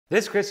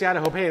This is Chris, the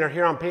Idaho Painter,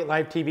 here on Paint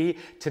Live TV.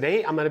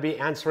 Today, I'm going to be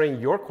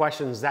answering your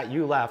questions that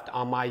you left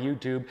on my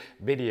YouTube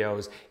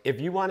videos.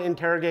 If you want to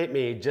interrogate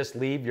me, just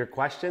leave your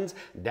questions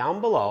down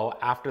below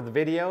after the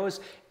videos,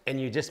 and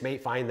you just may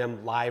find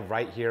them live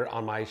right here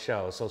on my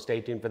show. So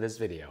stay tuned for this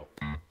video.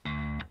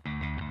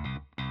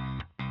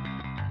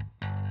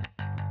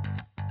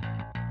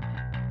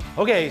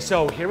 Okay,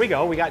 so here we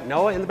go. We got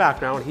Noah in the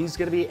background. He's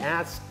going to be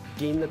asking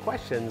the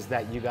questions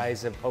that you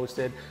guys have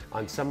posted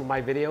on some of my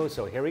videos.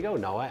 So here we go,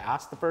 Noah,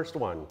 ask the first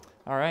one.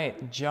 All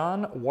right,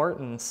 John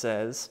Wharton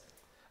says,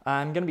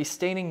 I'm gonna be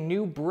staining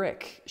new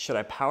brick. Should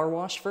I power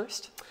wash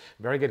first?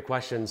 Very good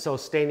question. So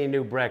staining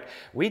new brick.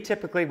 We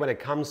typically, when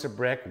it comes to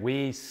brick,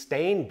 we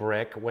stain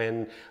brick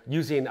when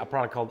using a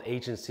product called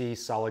H&C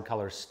solid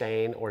color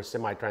stain or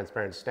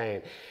semi-transparent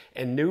stain.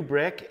 And new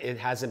brick, it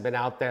hasn't been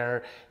out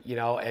there, you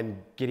know, and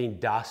getting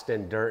dust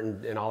and dirt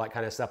and all that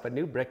kind of stuff, but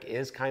new brick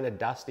is kind of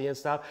dusty and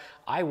stuff.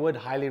 I would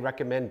highly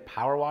recommend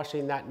power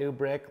washing that new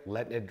brick,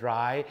 letting it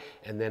dry,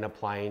 and then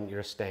applying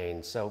your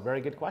stain. So very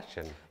good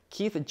question.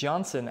 Keith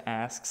Johnson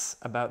asks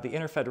about the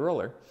inner-fed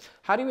roller.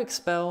 How do you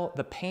expel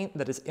the paint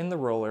that is in the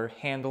roller,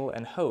 handle,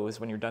 and hose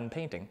when you're done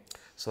painting?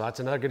 So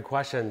that's another good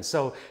question.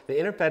 So the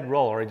inner-fed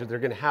roller, they're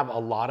going to have a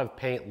lot of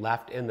paint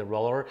left in the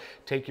roller.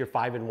 Take your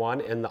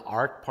 5-in-1. In the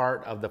arc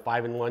part of the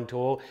 5-in-1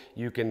 tool,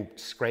 you can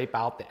scrape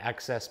out the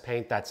excess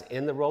paint that's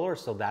in the roller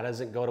so that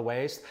doesn't go to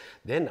waste.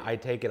 Then I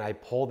take and I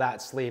pull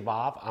that sleeve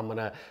off. I'm going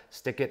to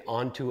stick it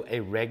onto a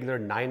regular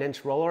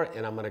 9-inch roller,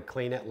 and I'm going to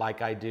clean it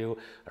like I do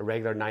a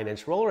regular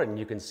 9-inch roller. And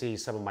you can see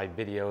some of my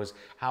videos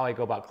how I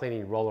go about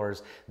cleaning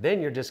rollers.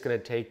 Then you're just going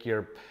to take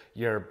your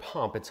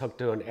pump. It's hooked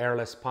to an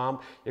airless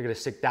pump. You're going to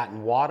stick that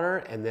in water,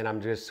 and then I'm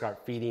just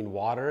start feeding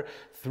water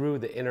through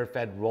the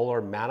inner-fed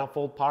roller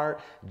manifold part,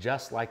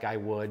 just like I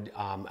would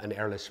an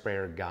airless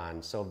sprayer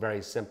gun. So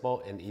very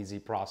simple and easy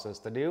process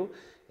to do,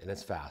 and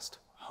it's fast.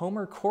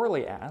 Homer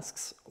Corley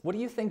asks, what do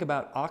you think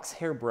about ox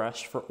hair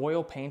brush for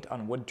oil paint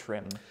on wood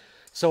trim?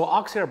 So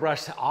ox hair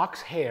brush,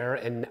 ox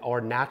hair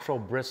or natural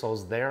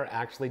bristles, they're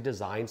actually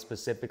designed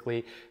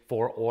specifically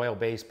for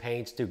oil-based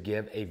paints to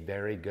give a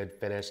very good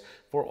finish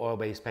for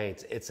oil-based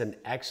paints. It's an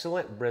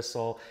excellent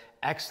bristle,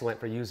 excellent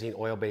for using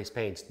oil-based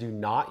paints. Do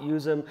not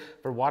use them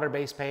for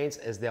water-based paints,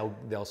 as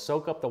they'll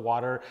soak up the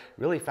water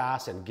really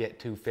fast and get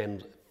too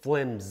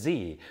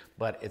flimsy,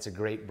 but it's a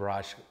great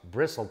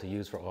bristle to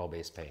use for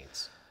oil-based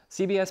paints.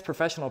 CBS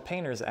Professional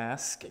Painters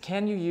asks,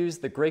 can you use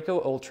the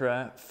Graco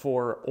Ultra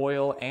for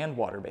oil and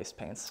water-based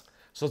paints?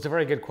 So it's a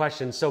very good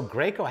question. So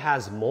Graco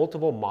has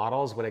multiple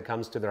models when it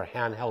comes to their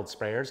handheld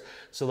sprayers.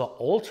 So the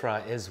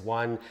Ultra is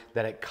one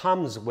that it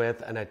comes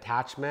with an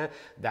attachment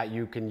that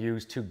you can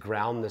use to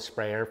ground the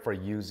sprayer for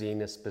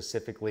using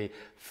specifically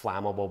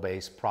flammable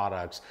based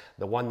products.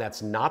 The one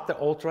that's not the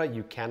Ultra,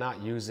 you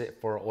cannot use it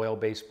for oil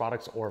based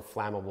products or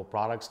flammable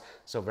products.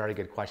 So very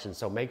good question.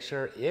 So make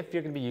sure if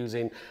you're going to be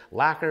using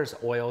lacquers,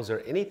 oils, or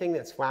anything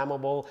that's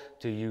flammable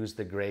to use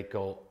the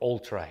Graco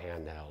Ultra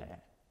handheld. Okay.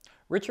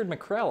 Richard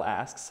McCrell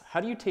asks, how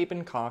do you tape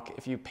and caulk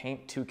if you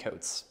paint 2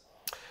 coats?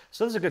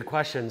 So this is a good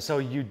question. So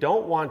you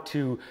don't want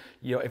to,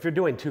 if you're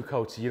doing 2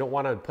 coats, you don't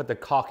want to put the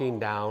caulking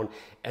down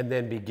and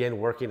then begin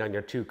working on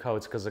your 2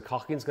 coats, because the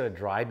caulking is going to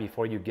dry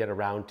before you get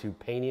around to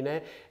painting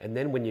it. And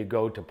then when you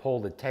go to pull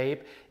the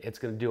tape, it's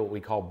going to do what we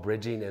call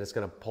bridging, and it's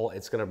going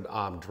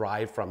to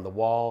dry from the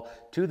wall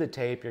to the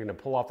tape. You're going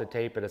to pull off the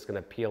tape and it's going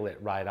to peel it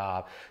right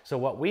off. So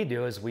what we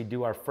do is we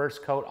do our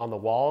first coat on the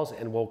walls,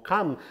 and we'll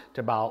come to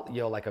about,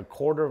 like a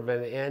 1/4 of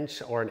an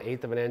inch or an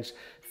 1/8 of an inch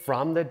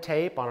from the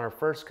tape on our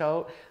first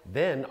coat.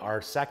 Then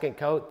our second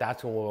coat,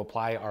 that's when we'll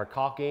apply our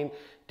caulking,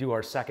 do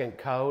our second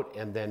coat,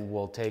 and then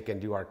we'll take and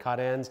do our cut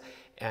ends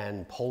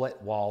and pull it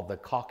while the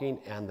caulking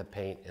and the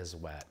paint is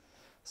wet.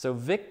 So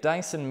Vic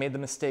Dyson made the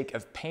mistake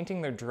of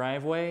painting their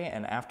driveway,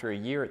 and after a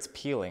year it's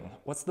peeling.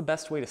 What's the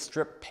best way to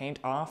strip paint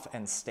off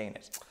and stain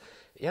it?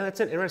 Yeah,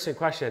 that's an interesting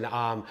question.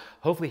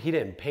 Hopefully he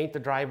didn't paint the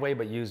driveway,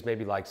 but used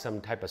maybe like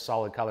some type of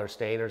solid color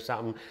stain or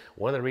something.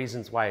 One of the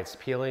reasons why it's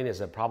peeling is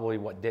that probably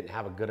didn't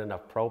have a good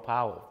enough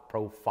profile.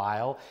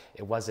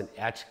 It wasn't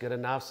etched good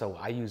enough, so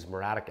I use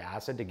muriatic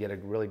acid to get a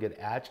really good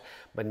etch.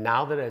 But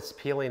now that it's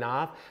peeling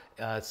off,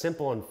 a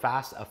simple and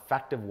fast,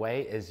 effective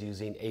way is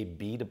using a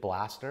bead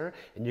blaster,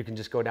 and you can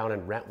just go down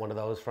and rent one of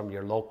those from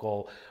your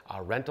local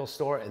rental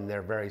store, and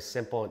they're very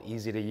simple and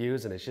easy to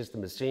use, and it's just the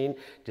machine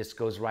just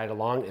goes right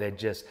along, and it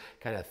just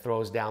kind of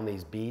throws down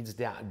these beads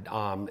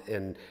down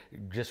and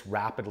just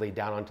rapidly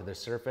down onto the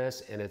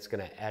surface, and it's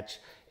going to etch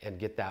and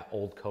get that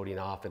old coating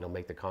off, and it'll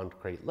make the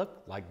concrete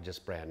look like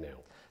just brand new.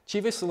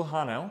 Chivas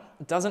Lujano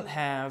doesn't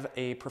have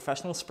a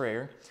professional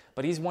sprayer,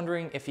 but he's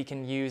wondering if he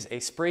can use a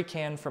spray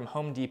can from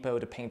Home Depot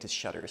to paint his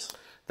shutters.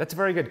 That's a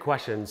very good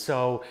question.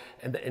 So,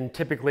 and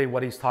typically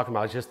what he's talking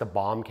about is just the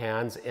bomb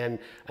cans. And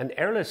an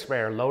airless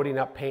sprayer, loading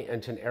up paint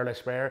into an airless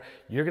sprayer,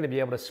 you're gonna be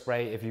able to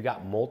spray if you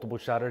got multiple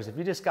shutters. If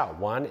you just got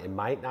one, it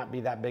might not be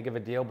that big of a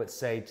deal, but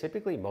say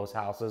typically most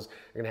houses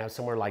are gonna have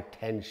somewhere like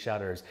 10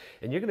 shutters.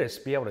 And you're gonna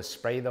be able to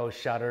spray those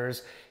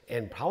shutters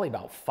in probably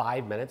about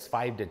 5 minutes,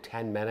 5 to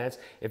 10 minutes.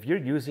 If you're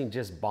using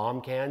just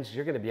bomb cans,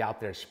 you're gonna be out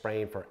there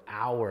spraying for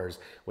hours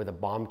with a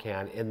bomb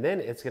can. And then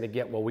it's gonna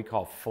get what we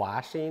call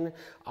flashing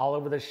all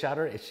over the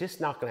shutter. It's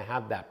just not gonna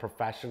have that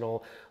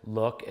professional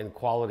look and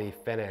quality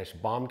finish.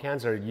 Bomb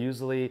cans are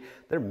usually,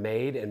 they're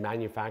made and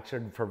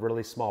manufactured for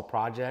really small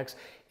projects.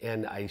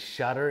 And a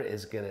shutter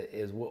is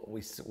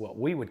what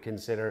we would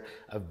consider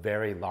a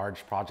very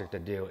large project to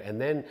do. And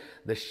then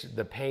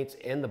the paints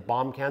in the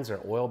bomb cans are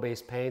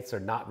oil-based paints. They're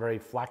not very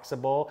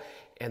flexible,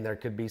 and there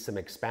could be some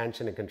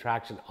expansion and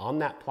contraction on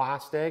that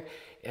plastic.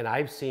 And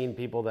I've seen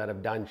people that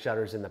have done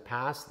shutters in the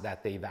past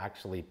that they've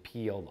actually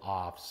peeled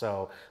off.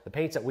 So the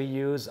paints that we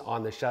use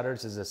on the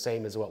shutters is the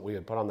same as what we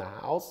would put on the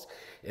house.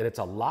 And it's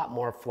a lot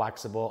more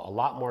flexible, a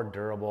lot more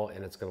durable,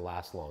 and it's gonna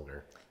last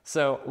longer.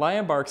 So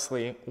Laya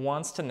Barksley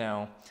wants to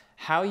know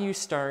how you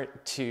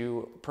start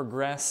to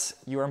progress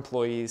your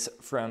employees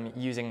from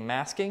using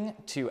masking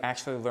to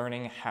actually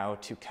learning how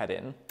to cut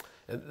in.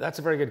 That's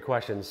a very good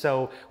question.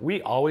 So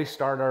we always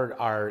start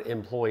our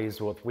employees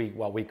with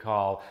what we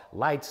call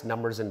lights,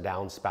 numbers, and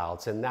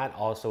downspouts. And that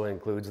also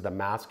includes the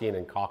masking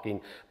and caulking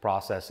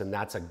process. And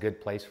that's a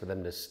good place for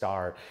them to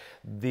start.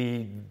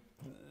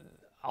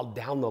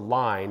 Down the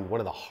line, one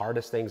of the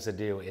hardest things to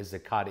do is to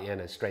cut in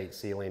a straight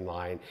ceiling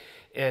line.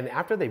 And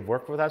after they've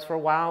worked with us for a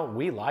while,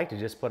 we like to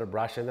just put a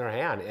brush in their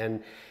hand.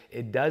 And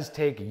it does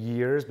take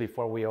years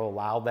before we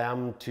allow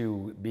them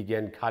to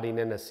begin cutting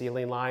in a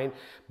ceiling line.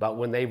 But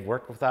when they've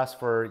worked with us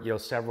for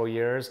several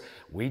years,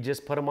 we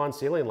just put them on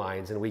ceiling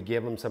lines and we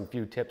give them some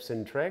few tips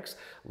and tricks.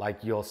 Like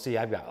you'll see,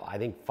 I've got, I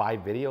think 5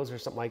 videos or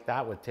something like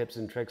that with tips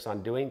and tricks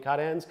on doing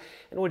cut-ins.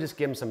 And we'll just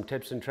give them some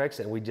tips and tricks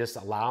and we just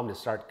allow them to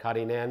start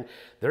cutting in.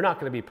 They're not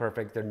gonna be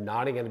perfect, they're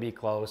not gonna be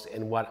close.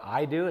 And what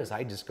I do is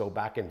I just go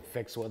back and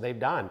fix what they've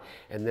done.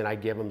 And then I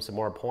give them some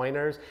more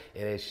pointers,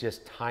 and it's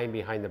just time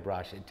behind the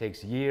brush. It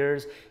takes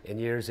years and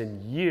years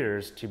and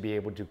years to be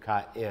able to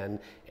cut in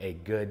a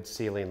good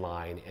ceiling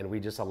line. And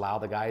we just allow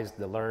the guys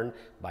to learn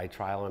by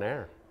trial and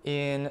error.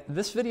 In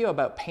this video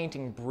about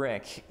painting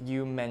brick,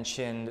 you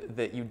mentioned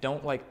that you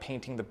don't like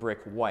painting the brick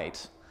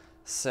white.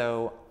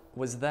 So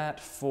was that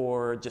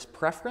for just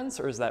preference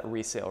or is that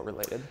resale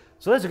related?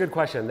 So that's a good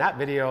question. That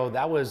video,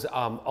 that was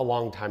a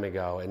long time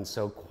ago, and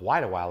so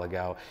quite a while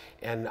ago.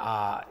 And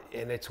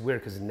it's weird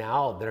because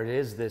now there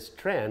is this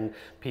trend.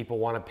 People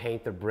want to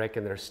paint their brick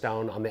and their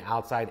stone on the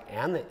outside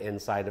and the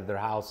inside of their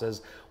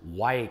houses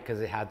white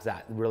because it has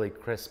that really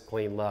crisp,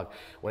 clean look.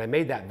 When I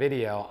made that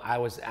video, I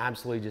was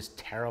absolutely just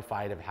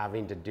terrified of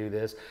having to do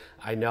this.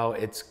 I know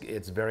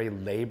it's very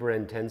labor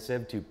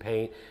intensive to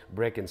paint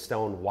brick and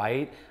stone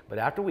white, but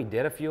after we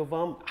did a few of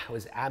them, I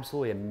was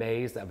absolutely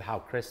amazed of how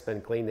crisp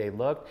and clean they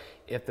looked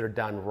if they're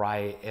done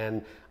right.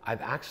 And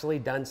I've actually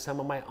done some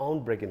of my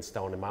own brick and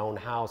stone in my own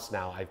house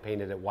now. I've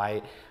painted it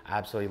white. I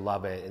absolutely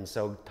love it. And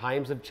so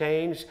times have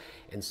changed,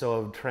 and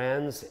so have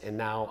trends, and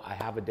now I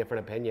have a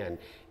different opinion.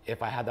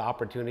 If I had the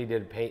opportunity to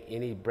paint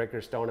any brick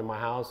or stone in my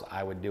house,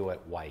 I would do it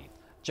white.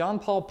 John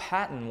Paul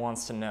Patton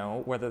wants to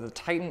know whether the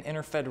Titan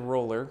interfed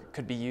roller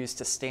could be used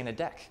to stain a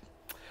deck.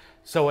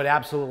 So it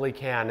absolutely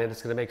can, and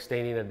it's going to make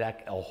staining a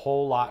deck a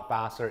whole lot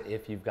faster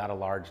if you've got a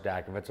large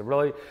deck. If it's a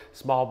really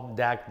small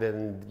deck,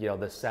 then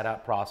the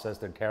setup process,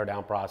 the tear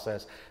down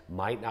process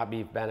might not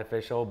be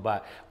beneficial.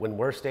 But when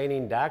we're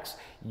staining decks,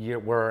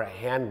 we're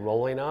hand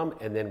rolling them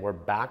and then we're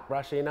back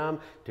brushing them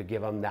to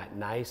give them that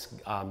nice,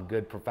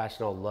 good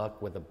professional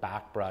look with a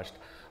back brushed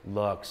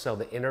look. So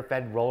the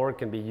interfed roller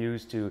can be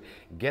used to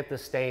get the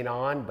stain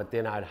on, but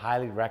then I'd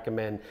highly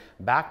recommend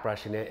back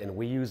brushing it. And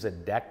we use a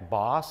deck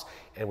boss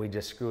and we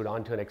just screw it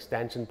onto an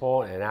extension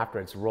pole, and after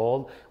it's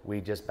rolled, we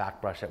just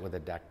back brush it with a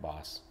deck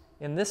boss.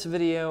 In this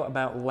video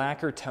about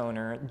lacquer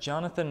toner,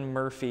 Jonathan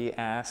Murphy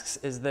asks,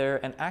 is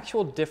there an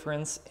actual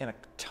difference in a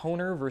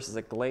toner versus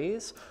a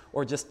glaze,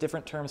 or just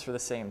different terms for the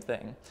same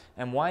thing?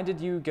 And why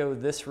did you go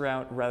this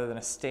route rather than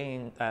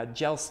a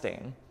gel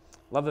stain?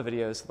 Love the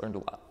videos, learned a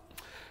lot.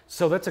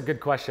 So that's a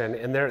good question,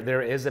 and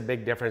there is a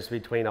big difference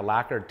between a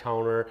lacquer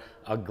toner,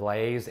 a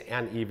glaze,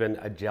 and even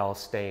a gel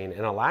stain.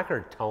 And a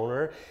lacquer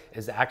toner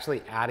is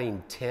actually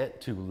adding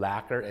tint to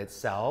lacquer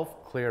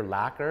itself, clear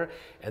lacquer,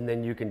 and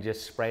then you can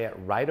just spray it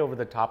right over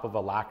the top of a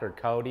lacquer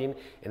coating,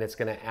 and it's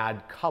going to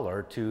add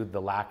color to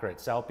the lacquer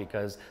itself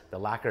because the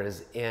lacquer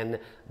is in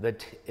the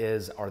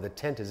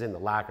tint is in the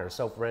lacquer.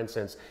 So for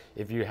instance,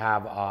 if you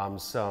have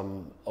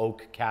some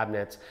oak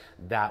cabinets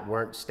that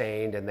weren't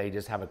stained and they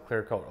just have a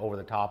clear coat over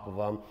the top of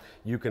them,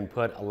 you can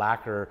put a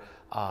lacquer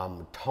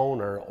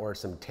toner or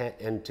some tint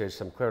into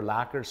some clear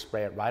lacquer,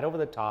 spray it right over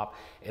the top,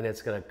 and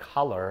it's going to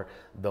color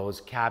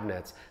those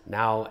cabinets.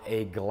 Now,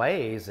 a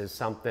glaze is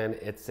something,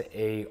 it's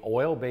a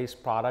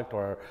oil-based product,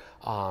 or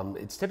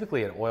it's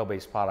typically an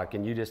oil-based product,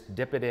 and you just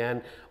dip it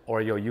in,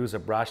 or you'll use a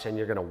brush and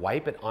you're going to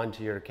wipe it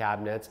onto your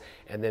cabinets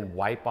and then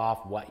wipe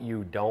off what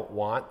you don't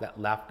want that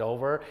left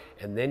over,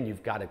 and then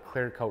you've got a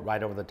clear coat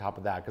right over the top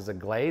of that, because a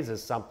glaze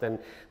is something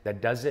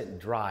that doesn't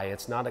dry.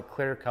 It's not a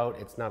clear coat,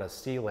 it's not a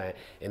sealant,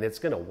 and it's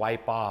going to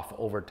wipe off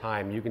over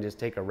time. You can just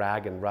take a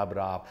rag and rub it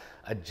off.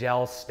 A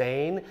gel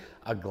stain,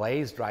 a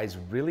glaze dries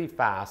really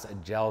fast. A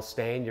gel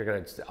stain, you're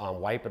going to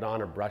wipe it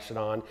on or brush it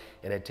on,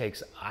 and it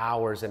takes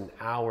hours and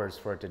hours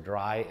for it to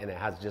dry, and it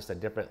has just a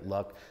different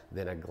look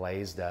than a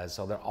glaze does.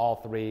 So they're all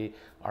three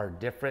are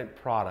different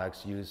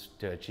products used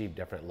to achieve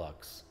different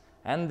looks.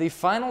 And the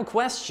final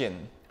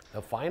question.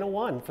 The final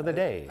one for the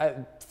day.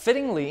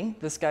 Fittingly,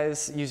 this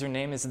guy's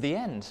username is The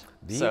End.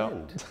 The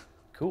End.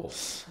 Cool.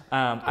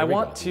 I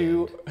want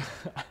to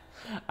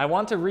I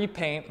want to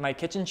repaint my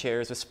kitchen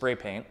chairs with spray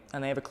paint,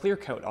 and they have a clear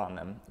coat on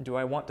them. Do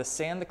I want to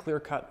sand the clear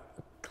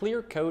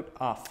coat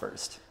off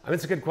first? I mean,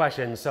 it's a good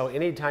question. So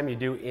anytime you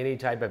do any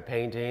type of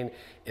painting,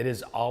 it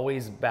is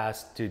always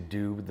best to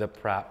do the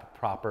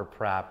proper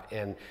prep,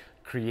 and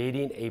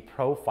creating a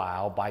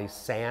profile by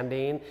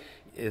sanding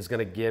is going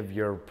to give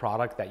your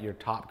product that you're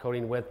top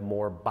coating with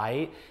more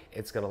bite.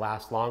 It's going to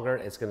last longer.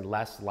 It's going to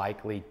less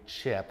likely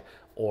chip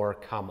or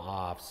come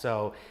off.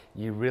 So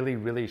you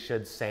really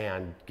should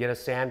sand. Get a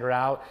sander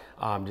out.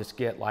 Just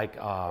get like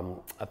a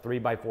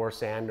 3x4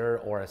 sander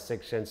or a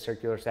 6-inch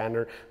circular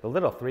sander. The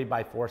little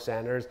 3x4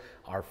 sanders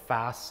are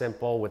fast,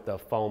 simple with the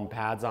foam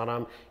pads on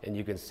them, and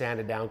you can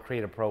sand it down,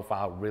 create a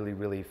profile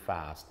really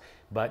fast.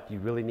 But you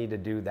really need to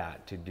do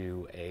that to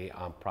do a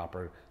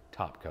proper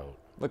top coat.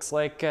 Looks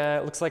like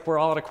we're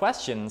all out of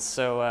questions,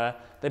 so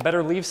they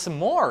better leave some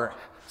more.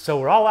 So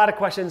we're all out of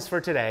questions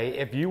for today.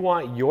 If you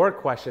want your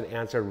question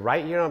answered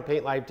right here on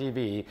Paint Live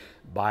TV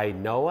by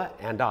Noah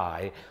and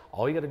I,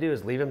 all you got to do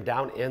is leave them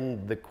down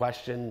in the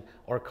question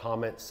or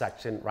comment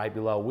section right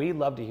below. We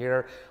love to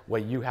hear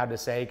what you have to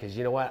say, because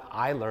you know what?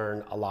 I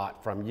learn a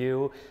lot from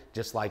you,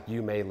 just like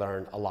you may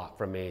learn a lot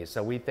from me.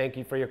 So we thank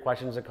you for your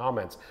questions and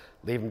comments.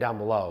 Leave them down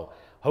below.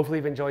 Hopefully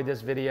you've enjoyed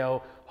this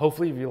video.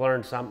 Hopefully if you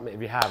learned something,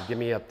 if you have, give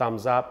me a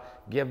thumbs up.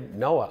 Give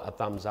Noah a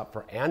thumbs up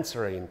for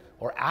answering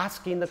or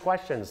asking the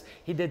questions.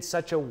 He did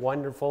such a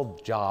wonderful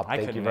job.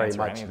 Thank you very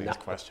much. Any of these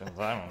questions.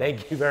 I don't know.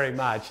 Thank you very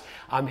much.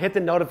 Hit the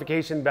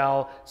notification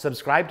bell,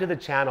 subscribe to the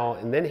channel,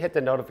 and then hit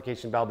the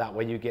notification bell. That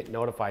way you get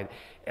notified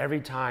every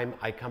time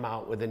I come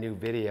out with a new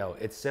video.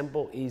 It's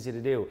simple, easy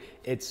to do.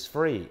 It's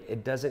free.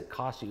 It doesn't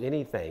cost you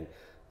anything.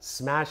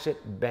 Smash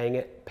it, bang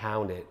it,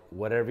 pound it.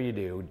 Whatever you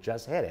do,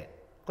 just hit it.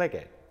 Click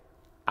it.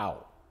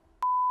 Out.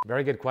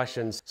 Very good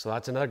questions. So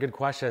that's another good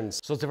question.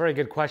 So it's a very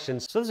good question.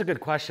 So those are good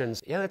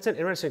questions. Yeah, that's an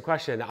interesting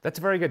question. That's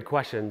a very good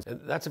question.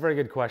 That's a very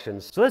good question.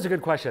 So that's a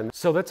good question.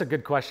 So that's a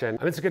good question.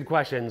 I mean, it's a good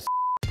question.